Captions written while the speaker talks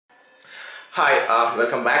Hi,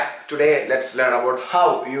 welcome back. Today let's learn about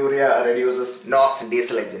how urea reduces NOx in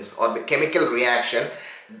diesel engines, or the chemical reaction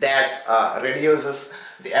that reduces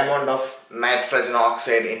the amount of nitrogen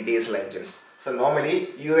oxide in diesel engines. So normally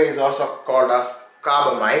urea is also called as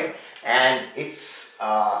carbamide, and it's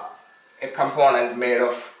a component made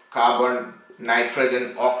of carbon,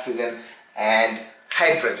 nitrogen, oxygen and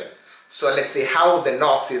hydrogen. So let's see how the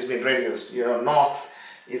NOx is being reduced. NOx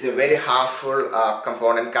is a very harmful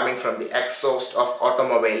component coming from the exhaust of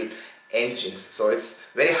automobile engines. So it's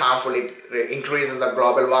very harmful. It increases the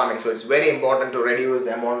global warming. So it's very important to reduce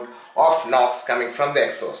the amount of NOx coming from the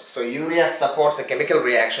exhaust. So urea supports a chemical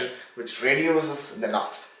reaction which reduces the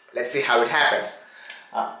NOx. Let's see how it happens.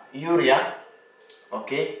 Urea,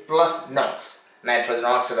 okay, plus NOx, nitrogen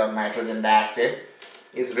oxide or nitrogen dioxide,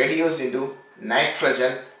 is reduced into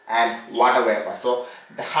nitrogen and water vapor. So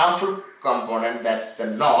the harmful component, that's the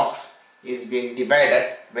NOx, is being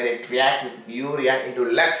divided when it reacts with urea into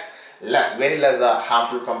very less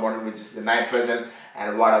harmful component, which is the nitrogen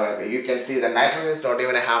and water vapor. You can see the nitrogen is not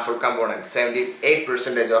even a harmful component.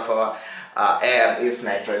 78% of our air is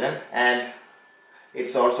nitrogen, and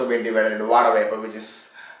it's also been divided into water vapor, which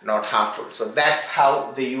is not harmful. So that's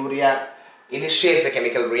how the urea initiates a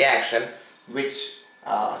chemical reaction which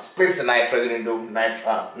splits the nitrogen into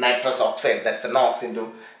nitrous oxide, that's the NOx,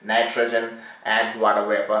 into nitrogen and water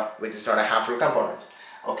vapor, which is not a harmful component.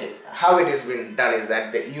 Okay, how it is being done is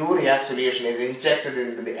that the urea solution is injected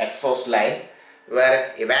into the exhaust line, where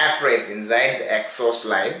it evaporates inside the exhaust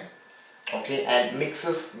line, okay, and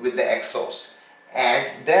mixes with the exhaust, and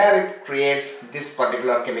there it creates this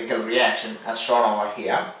particular chemical reaction as shown over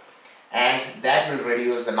here, and that will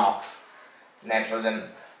reduce the NOx, nitrogen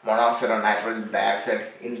monoxide or nitrogen dioxide,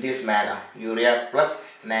 in this manner. Urea plus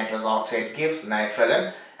nitrous oxide gives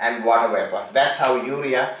nitrogen and water vapor. That's how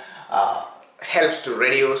urea helps to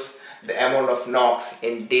reduce the amount of NOx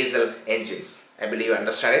in diesel engines. I believe you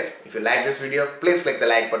understand it. If you like this video, please click the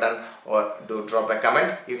like button or do drop a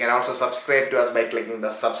comment. You can also subscribe to us by clicking the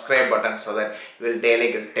subscribe button so that you will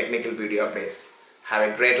daily get technical video updates.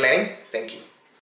 Have a great learning. Thank you.